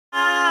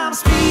I'm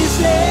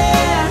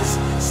speechless,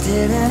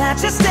 staring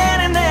at you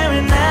standing there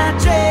in that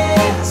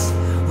dress.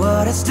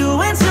 What it's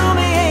doing to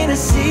me ain't a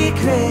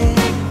secret,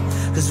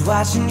 'cause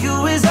watching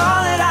you is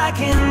all that I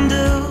can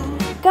do.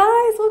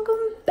 Guys,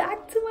 welcome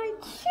back to my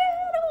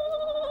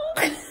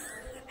channel.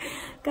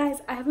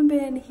 Guys, I haven't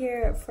been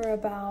here for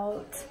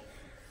about,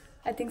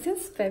 I think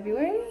since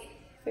February,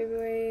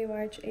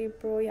 March,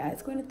 April. Yeah,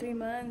 it's going to 3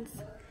 months.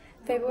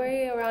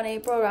 February, around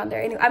April, around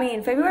there. Anyway, I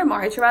mean February,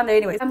 March, around there.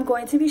 Anyways, I'm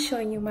going to be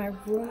showing you my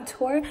room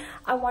tour.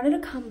 I wanted to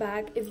come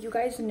back. If you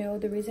guys know,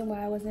 the reason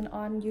why I wasn't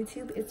on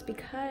YouTube is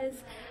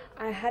because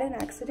I had an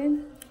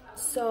accident,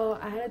 so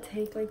I had to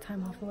take like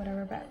time off or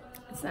whatever, but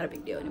it's not a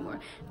big deal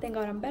anymore. Thank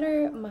God I'm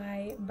better.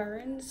 My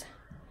burns,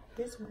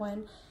 here's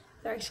one,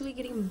 they're actually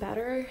getting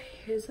better.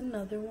 Here's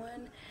another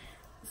one.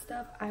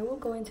 Stuff I will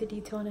go into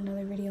detail in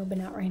another video, but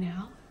not right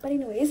now. But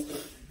anyways,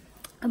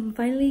 I'm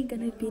finally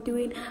gonna be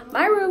doing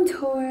my room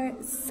tour.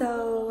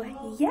 So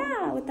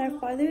yeah, without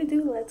further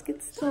ado, let's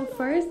get started. So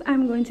first,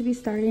 I'm going to be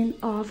starting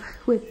off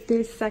with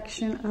this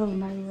section of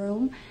my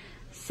room.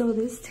 So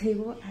this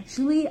table,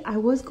 actually, I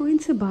was going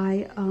to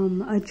buy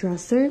a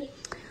dresser,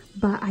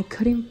 but I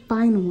couldn't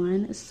find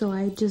one. So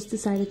I just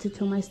decided to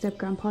tell my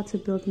step-grandpa to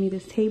build me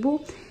this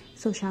table.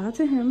 So shout out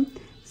to him.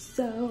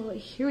 So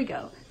here we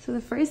go. So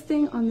the first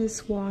thing on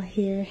this wall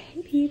here,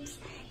 hey peeps,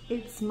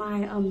 it's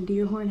my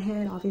deer horn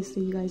head.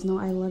 Obviously, you guys know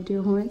I love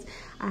deer horns.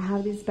 I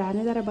have this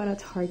banner that I bought at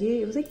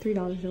Target. It was like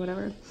 $3 or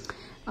whatever.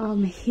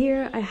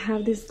 Here I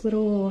have this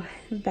little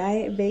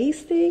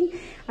vase thing.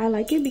 I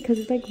like it because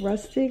it's like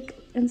rustic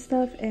and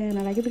stuff, and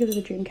I like it because of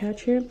the dream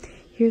catcher.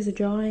 Here's a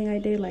drawing I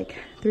did like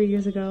 3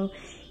 years ago.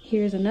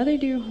 Here's another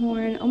deer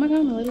horn. Oh my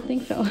god, my little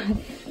thing fell.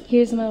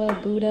 Here's my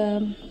little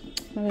Buddha,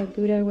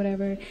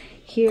 whatever.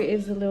 Here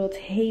is a little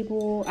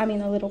table, I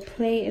mean a little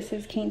plate. It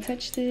says can't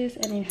touch this,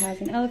 and it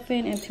has an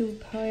elephant and 2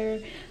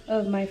 pair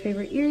of my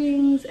favorite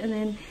earrings. And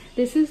then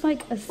this is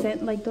like a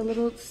scent, like the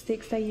little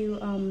sticks that you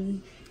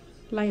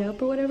light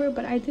up or whatever,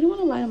 but I didn't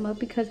want to light them up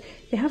because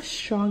they have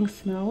strong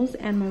smells,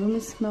 and my room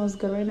smells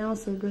good right now,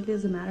 so it really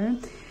doesn't matter.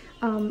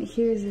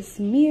 Here's this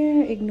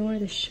mirror. Ignore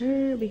the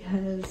shirt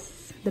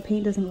because the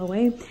paint doesn't go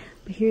away,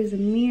 but here's a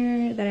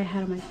mirror that I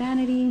had on my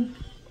vanity.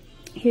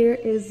 Here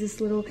is this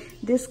little,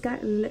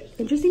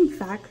 interesting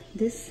fact,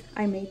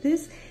 I made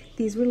this.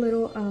 These were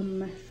little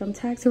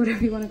thumbtacks or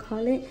whatever you want to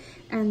call it,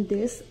 and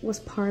this was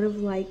part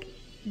of like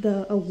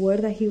a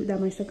wood that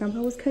my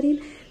step-grandpa was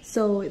cutting.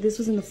 So this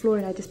was in the floor,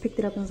 and I just picked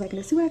it up and I was like,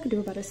 let's see what I could do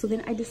about it. So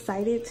then I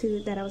decided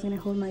that I was gonna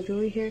hold my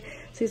jewelry here.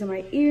 So these are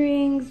my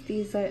earrings.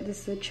 This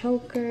is a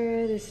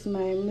choker. This is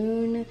my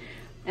moon,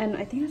 and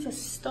I think it's a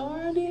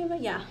star there.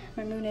 Yeah,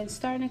 my moon and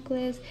star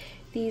necklace.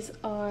 These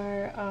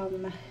are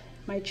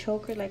my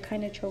choker, like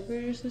kind of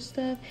chokers and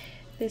stuff.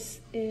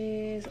 This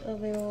is a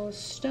little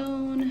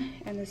stone,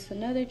 and this is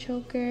another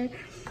choker.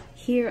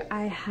 Here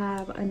I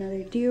have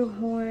another deer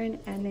horn,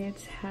 and it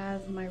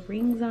has my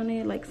rings on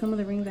it. Like some of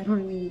the rings I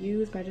don't even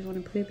use, but I just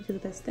want to put it because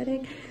of the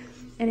aesthetic.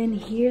 And in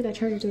here, that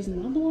charger does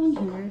not belong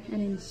here.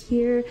 And in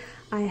here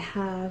I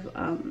have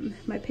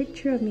my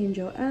picture of me and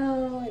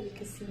Joelle. You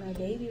can see my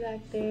baby back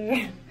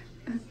there.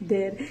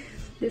 Dead.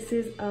 This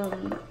is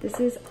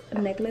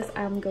a necklace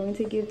I'm going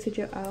to give to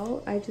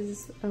Joelle. I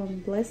just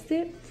blessed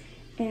it.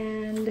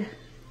 And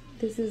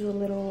this is a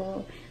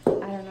little, I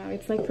don't know,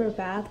 it's like for a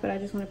bath, but I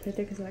just want to put it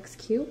there because it looks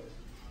cute.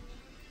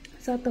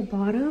 So at the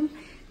bottom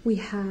we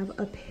have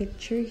a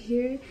picture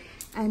here,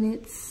 and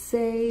it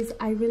says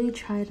I really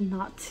tried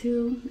not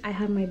to. I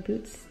have my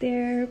boots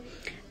there.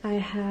 I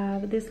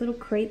have this little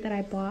crate that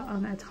I bought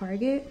at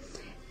Target.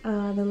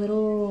 The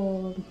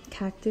little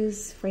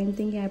cactus frame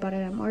thingy, I bought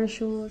it at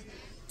Marshall's.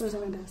 Those are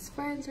my best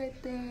friends right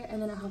there.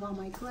 And then I have all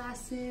my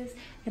glasses,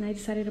 and I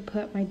decided to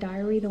put my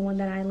diary, the one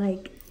that I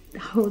like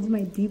holds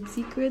my deep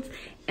secrets,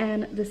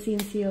 and the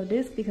CNCO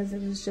disc, because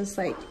it was just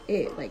like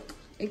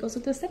it goes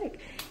with the aesthetic.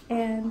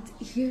 And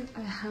here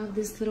I have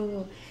this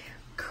little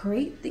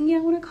crate thingy, I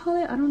want to call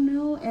it, I don't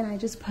know, and I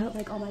just put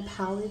like all my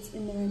palettes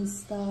in there and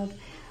stuff.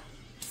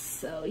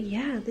 So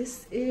yeah,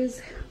 this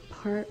is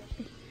part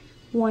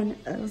 1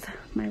 of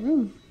my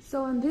room.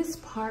 So on this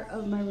part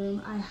of my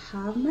room, I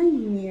have my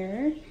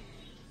mirror.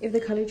 If the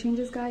color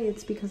changes, guys,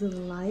 it's because of the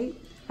light.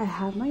 I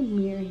have my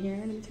mirror here.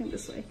 Let me turn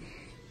this way.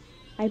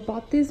 I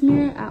bought this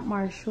mirror at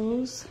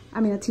Marshall's,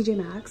 at TJ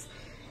Maxx.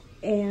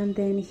 And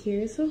then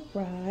here's a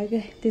rug.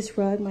 This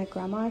rug, my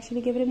grandma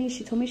actually gave it to me.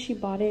 She told me she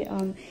bought it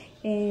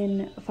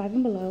in 5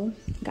 and Below.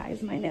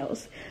 Guys, my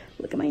nails.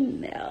 Look at my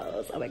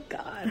nails. Oh my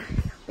god.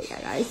 But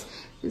yeah, guys,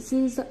 this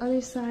is the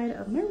other side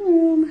of my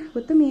room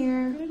with the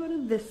mirror. I'm gonna go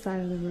to this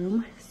side of the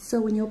room.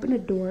 So when you open a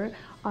door,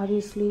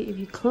 obviously if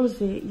you close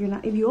it,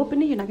 if you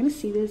open it, you're not gonna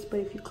see this, but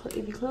if you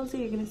close it,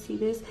 you're gonna see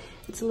this.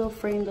 It's a little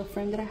frame. The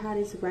frame that I had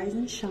is Rise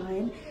and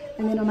Shine.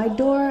 And then on my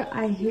door,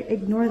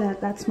 ignore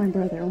that, that's my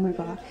brother. Oh my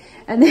god.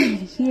 And then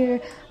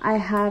here I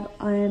have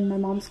my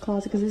mom's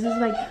closet, because this is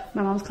like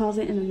my mom's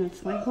closet, and then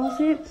that's my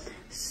closet.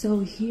 So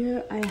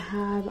here I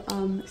have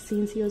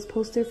CNCO's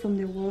poster from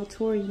their world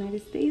tour,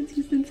 United States,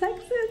 Houston,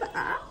 Texas.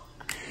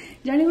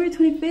 January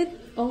 25th.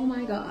 Oh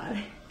my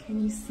god.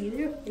 can you see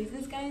their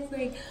faces, guys?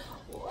 Like,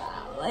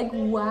 wow, like,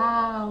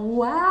 wow,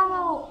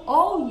 wow.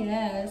 Oh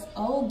yes,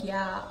 oh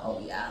yeah,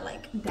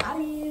 like that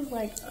is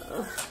like,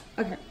 ugh.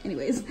 Okay,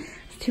 anyways,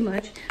 it's too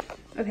much.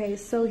 Okay,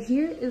 so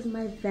here is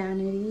my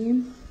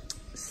vanity.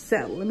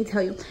 So let me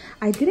tell you,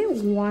 I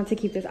didn't want to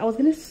keep this. I was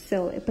gonna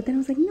sell it, but then I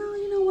was like, no,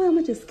 you know what, I'm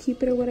gonna just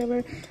keep it or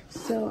whatever.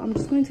 So I'm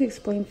just going to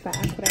explain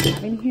fast what I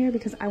have in here,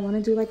 because I want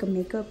to do like a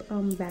makeup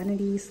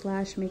vanity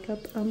slash makeup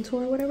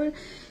tour or whatever.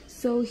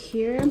 So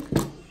here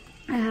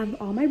I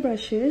have all my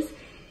brushes.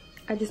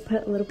 I just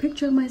put a little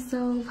picture of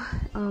myself.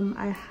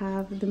 I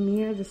have the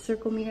mirror, the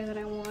circle mirror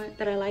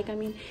that I like,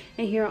 and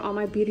here are all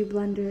my beauty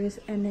blenders.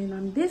 And then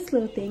on this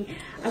little thing,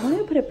 I wanted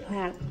to put a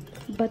plant,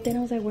 but then I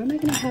was like, where am I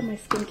gonna have my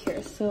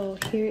skincare? So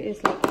here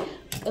is like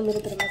a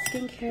little bit of my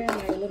skincare,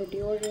 my little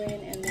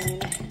deodorant, and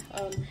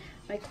then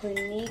my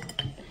Clinique,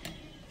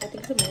 I think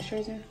it's a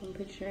moisturizer, I'm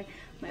pretty sure,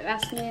 my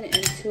Vaseline, and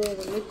 2 of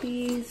the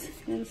lippies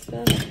and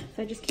stuff.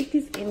 So I just keep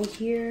these in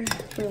here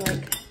for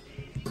like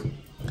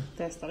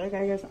aesthetic,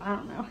 I guess, I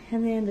don't know.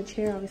 And then the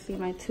chair, obviously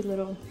my 2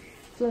 little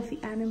fluffy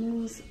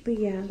animals. But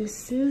yeah,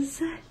 this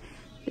is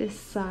this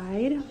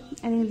side. And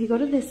then if you go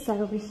to this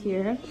side over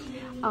here,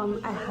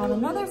 I have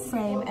another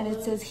frame, and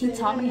it says he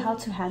taught me how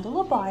to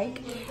handle a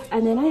bike.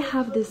 And then I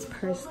have this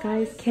purse,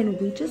 guys. Can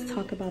we just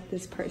talk about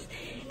this purse?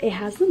 It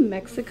has the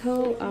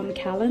Mexico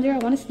calendar. I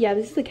want to, yeah,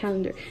 this is the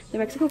calendar, the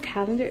Mexico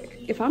calendar.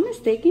 If I'm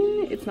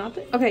mistaken, it's not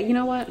the, okay, you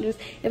know what, just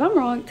if I'm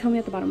wrong, tell me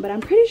at the bottom, but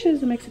I'm pretty sure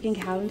it's the Mexican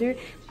calendar,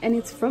 and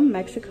it's from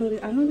Mexico. I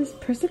don't know, this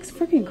purse looks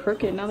freaking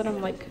crooked now that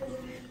I'm like,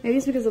 maybe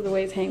it's because of the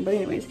way it's hanging, but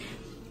anyways,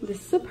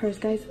 this is a purse,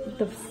 guys.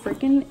 The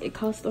freaking, it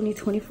cost only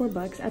 24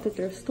 bucks at the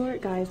thrift store,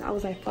 guys. I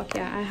was like, fuck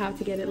yeah, I have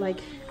to get it. Like,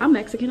 I'm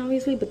Mexican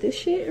obviously, but this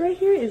shit right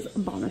here is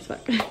bomb as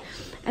fuck.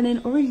 And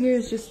then over here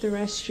is just the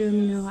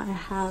restroom. You know, I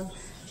have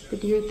the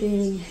deer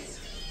thing,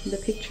 the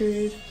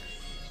pictures,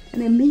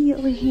 and then me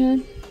over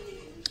here.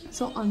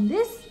 So on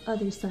this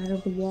other side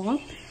of the wall,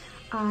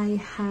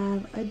 I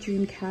have a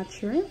dream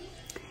catcher,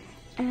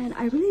 and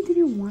I really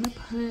didn't want to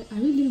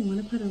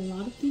put a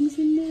lot of things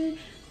in there,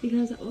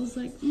 because I was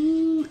like,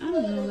 I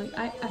don't know, like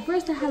at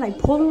first I had like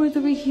Polaroids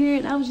over here,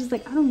 and I was just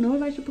like, I don't know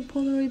if I should put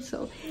Polaroids.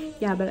 So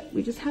yeah, but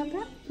we just have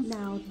that.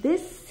 Now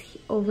this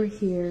over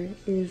here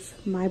is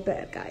my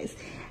bed, guys,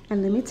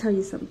 and let me tell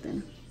you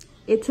something.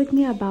 It took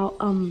me about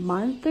a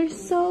month or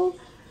so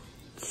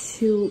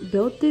to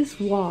build this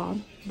wall.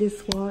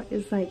 This wall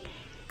is like,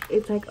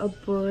 it's like a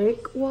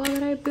brick wall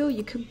that I built.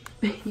 You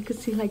could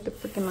see like the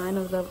freaking line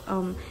of the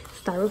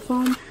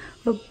styrofoam.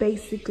 But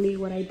basically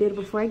what I did,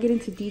 before I get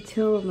into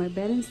detail of my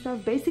bed and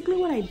stuff, basically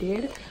what I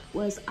did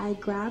was I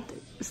grabbed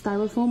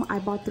styrofoam. I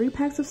bought 3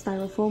 packs of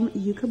styrofoam.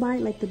 You could buy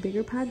like the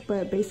bigger pack,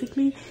 but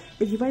basically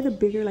if you buy the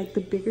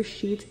bigger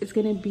sheets, it's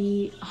gonna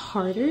be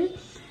harder.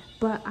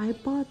 But I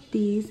bought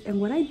these, and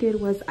what I did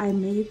was I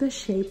made the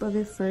shape of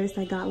it first.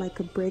 I got like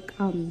a brick,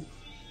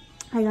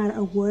 I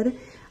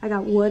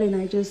got wood, and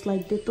I just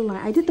like did the line.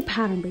 I did the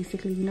pattern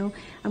basically, you know.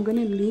 I'm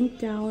gonna link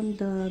down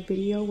the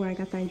video where I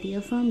got the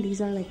idea from.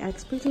 These are like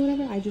experts or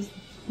whatever. I just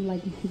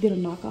like did a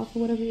knockoff or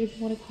whatever if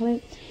you want to call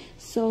it.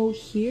 So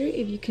here,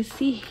 if you can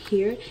see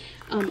here,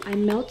 I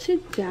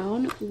melted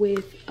down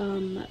with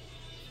a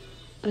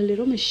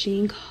little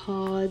machine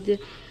called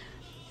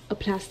a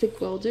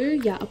plastic welder.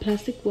 Yeah, a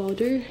plastic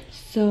welder.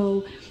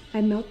 So I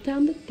melt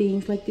down the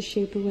things like the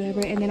shape or whatever,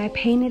 and then I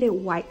painted it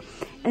white.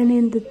 And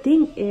then the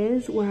thing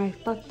is, where I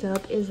fucked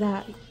up is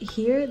that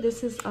here,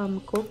 this is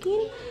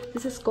caulking.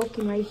 This is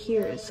caulking right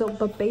here. So,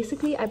 but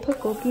basically I put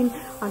caulking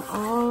on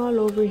all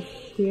over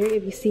here.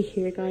 If you see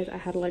here, guys, I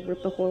had to like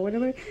rip the hole or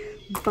whatever.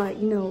 But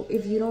you know,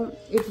 if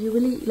you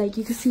really like,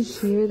 you can see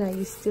here that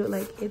you still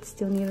like, it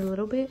still needed a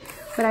little bit.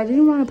 But I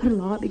didn't want to put a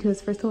lot,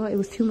 because first of all, it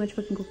was too much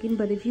fucking caulking.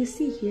 But if you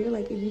see here,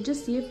 like if you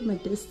just see it from a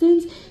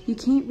distance, you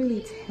can't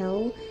really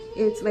tell.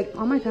 It's like,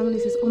 all my family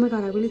says, oh my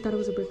god, I really thought it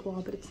was a brick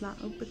wall, but it's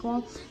not a brick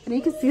wall. And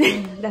you can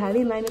see the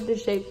heavy line of the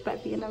shape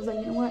at the end. I was like,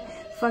 you know what,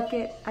 fuck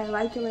it, I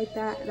like it like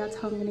that. That's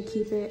how I'm gonna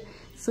keep it.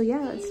 So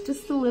yeah, it's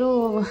just a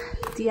little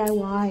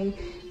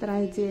DIY that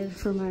I did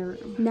for my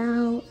room.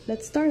 Now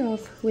let's start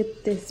off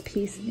with this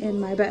piece in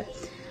my bed.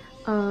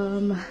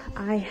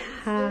 I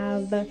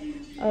have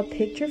a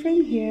picture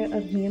frame here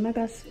of me and my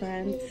best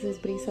friend. This is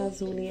Brisa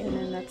Azuli, and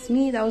then that's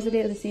me. That was the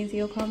day of the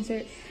CNCO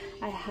concert.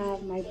 I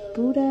have my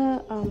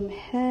Buddha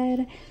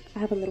head. I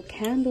have a little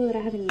candle that I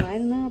haven't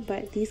lighted up,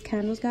 but these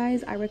candles,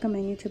 guys, I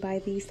recommend you to buy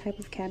these type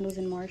of candles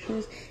in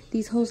Marshalls.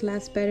 These hoes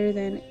last better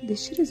than,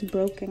 this shit is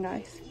broken,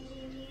 guys.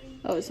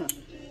 Oh, it's not.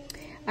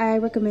 I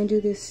recommend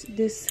you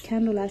this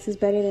candle lasts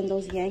better than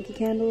those Yankee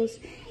candles.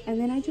 And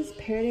then I just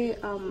paired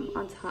it on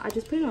top. I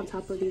just put it on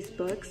top of these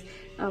books.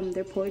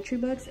 They're poetry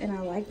books, and I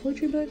like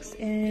poetry books.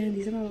 And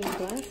these are my little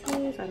glasses. I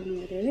don't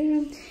know what they're there.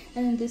 And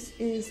then this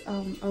is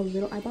a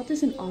little, I bought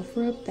this in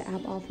OfferUp, the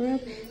app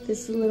OfferUp.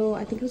 This is a little,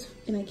 I think it was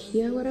in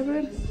IKEA or whatever.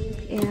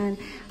 And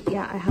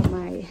yeah, I have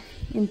my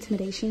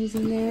intimidations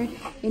in there.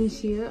 In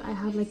here I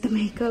have like the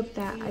makeup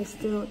that I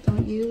still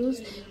don't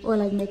use, or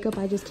like makeup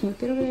I just can't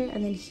fit over there.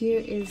 And then here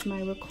is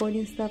my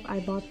recording stuff. I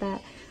bought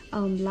that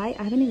light.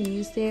 I haven't even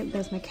used it.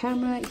 That's my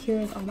camera. Here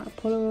is all my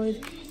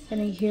Polaroids, and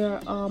then here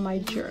are all my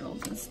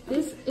journals.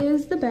 This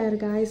is the bed,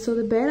 guys. So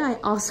the bed, I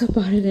also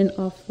bought it in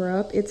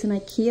OfferUp. It's an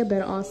IKEA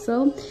bed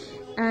also.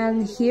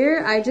 And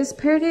here I just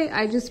paired it.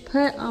 I just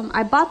put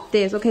I bought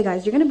this. Okay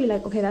guys, you're gonna be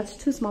like, okay, that's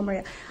too small,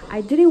 Maria.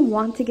 I didn't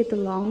want to get the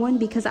long one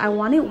because I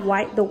wanted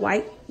the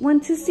white one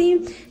to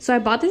see. So I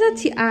bought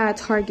this at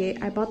Target.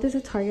 I bought this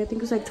at Target. I think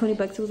it was like 20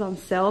 bucks. It was on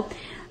sale.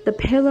 The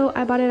pillow,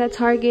 I bought it at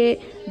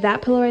Target.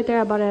 That pillow right there,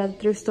 I bought it at a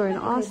thrift store in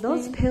Austin.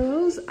 Those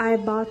pillows, I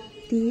bought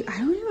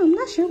I'm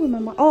not sure what my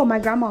mom, oh, my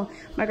grandma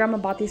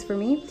bought these for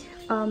me.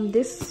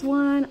 This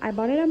one, I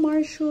bought it at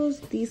Marshall's.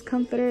 These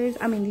comforters,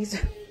 I mean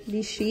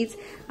these sheets,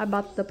 I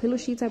bought the pillow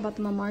sheets, I bought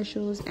them at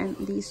Marshall's, and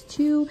these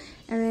two.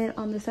 And then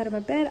on the side of my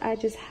bed, I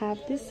just have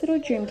this little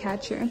dream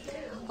catcher.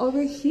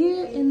 Over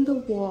here in the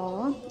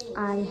wall,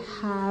 I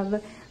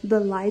have the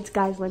lights.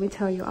 Guys, let me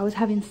tell you, I was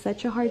having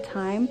such a hard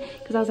time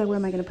because I was like, where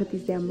am I gonna put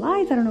these damn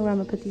lights? I don't know where I'm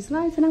gonna put these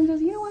lights. And I'm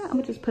just, you know what, I'm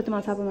gonna just put them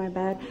on top of my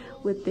bed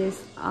with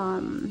this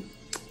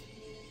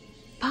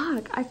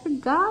fuck, I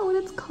forgot what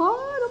it's called.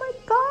 Oh my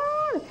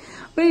god.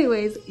 But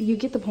anyways, you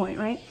get the point,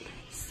 right?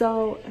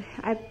 So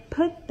I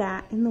put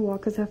that in the wall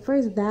because at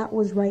first that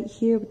was right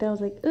here, but then I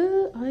was like,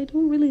 I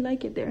don't really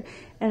like it there.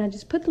 And I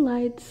just put the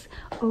lights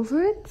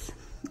over it.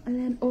 And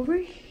then over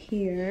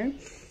here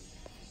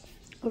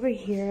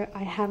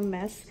I have a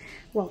mess.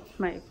 Well,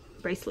 my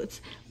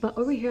bracelets. But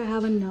over here I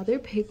have another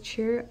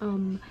picture.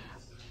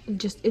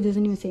 Just, it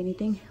doesn't even say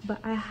anything. But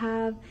I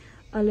have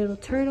a little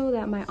turtle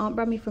that my aunt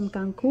brought me from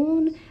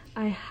Cancun.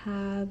 I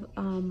have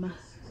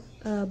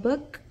a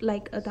book,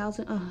 like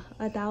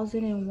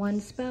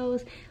 1,001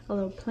 spells, a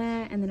little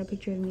plant, and then a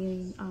picture of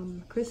me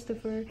and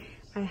Christopher.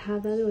 I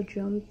have that little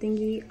drum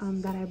thingy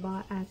that I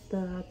bought at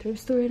the thrift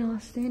store in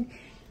Austin.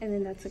 And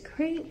then that's a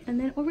crate. And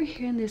then over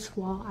here in this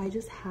wall, I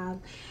just have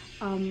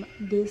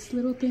this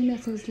little thing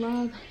that says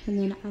love. And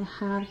then I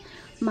have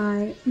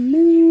my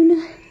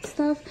moon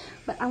stuff.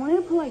 But I wanted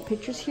to put like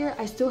pictures here.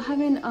 I still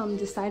haven't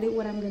decided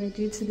what I'm gonna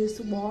do to this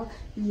wall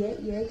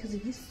yet. Because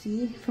if you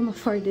see from a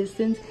far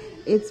distance,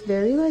 it's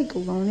very like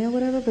lonely or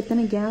whatever. But then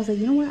again, I was like,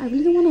 you know what? I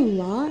really don't want a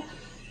lot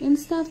and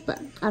stuff. But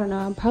I don't know.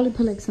 I'll probably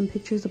put like some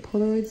pictures of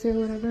Polaroids there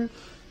or whatever.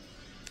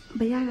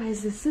 But yeah,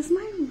 guys, this is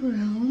my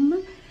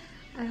room.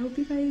 I hope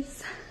you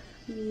guys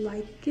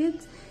like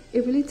it.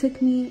 It really took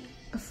me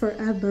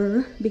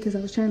forever because I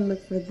was trying to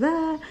look for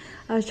that.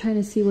 I was trying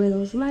to see where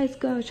those lights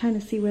go. I was trying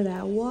to see where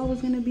that wall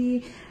was gonna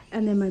be.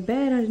 And then my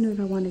bed, I didn't know if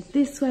I wanted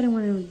this way, I didn't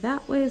want it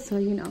that way, so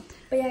you know.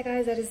 But yeah,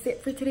 guys, that is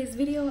it for today's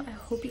video. I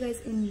hope you guys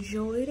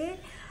enjoyed it.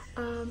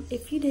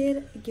 If you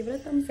did, give it a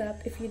thumbs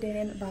up. If you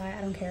didn't, bye,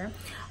 I don't care.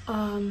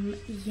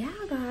 Yeah,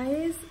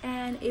 guys,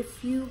 and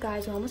if you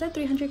guys are almost at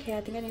 300k,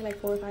 I think I need like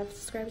 4 or 5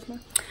 subscribers more.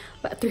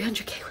 But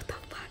 300k, what the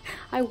fuck?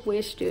 I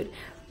wish, dude.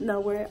 No,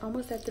 we're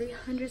almost at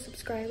 300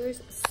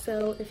 subscribers,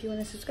 so if you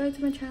want to subscribe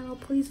to my channel,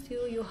 please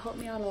do. You'll help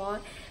me out a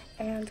lot,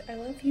 and I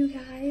love you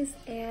guys,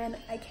 and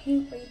I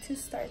can't wait to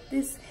start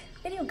this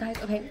video, guys.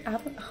 Okay, I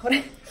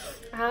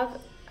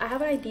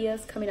have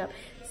ideas coming up.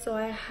 So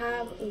I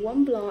have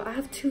one vlog. I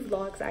have 2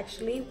 vlogs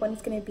actually.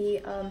 One's gonna be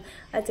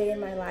a day in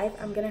my life.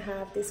 I'm gonna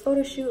have this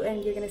photo shoot,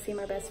 and you're gonna see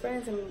my best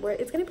friends, and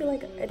it's gonna be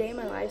like a day in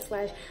my life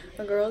slash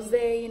a girl's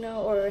day, you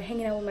know, or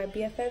hanging out with my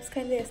BFFs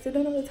kind of. I still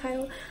don't know the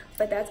title,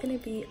 but that's gonna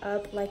be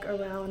up like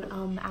around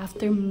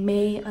after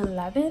May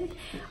 11th.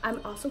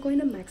 I'm also going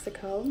to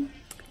Mexico.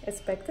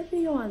 Expect a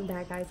video on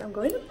that, guys. I'm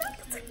going to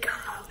Mexico.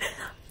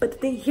 But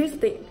here's the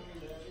thing.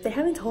 They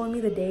haven't told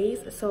me the days,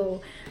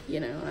 so you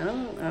know,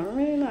 I'm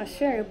really not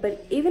sure.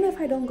 But even if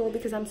I don't go,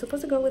 because I'm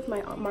supposed to go with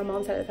my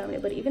mom's side of the family,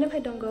 but even if I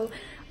don't go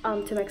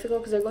to Mexico,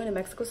 because they're going to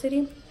Mexico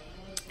City,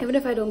 even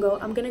if I don't go,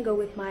 I'm gonna go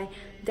with my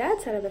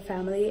dad's side of the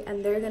family,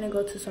 and they're gonna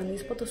go to San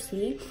Luis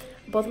Potosí.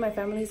 Both of my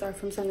families are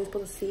from San Luis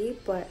Potosí,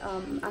 but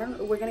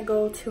we're gonna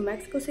go to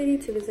Mexico City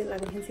to visit La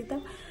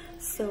Virgencita.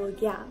 So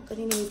yeah, but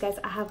anyways, guys,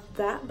 I have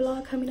that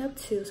vlog coming up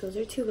too. So those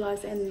are 2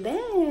 vlogs, and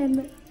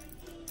then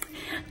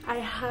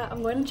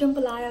I'm going to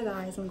Jambalaya,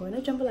 guys. I'm going to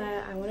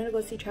Jambalaya. I wanted to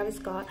go see Travis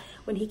Scott.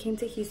 When he came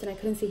to Houston, I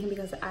couldn't see him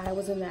because I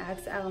was in the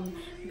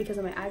because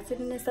of my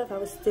accident and stuff. I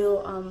was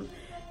still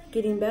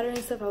getting better and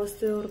stuff. I was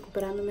still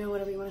recuperándome,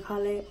 whatever you want to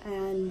call it.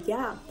 And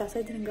yeah, that's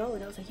why I didn't go.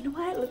 And I was like, you know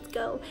what, let's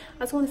go.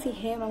 I just want to see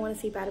him. I want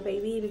to see Bad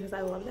Baby because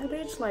I love that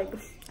bitch. Like,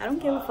 I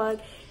don't give a fuck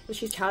if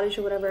she's childish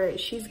or whatever.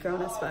 She's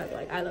grown as fuck.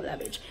 Like, I love that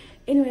bitch.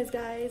 Anyways,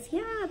 guys,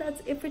 yeah,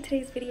 that's it for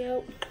today's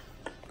video.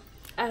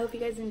 I hope you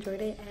guys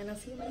enjoyed it, and I'll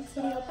see you in the next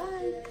video.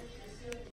 Bye.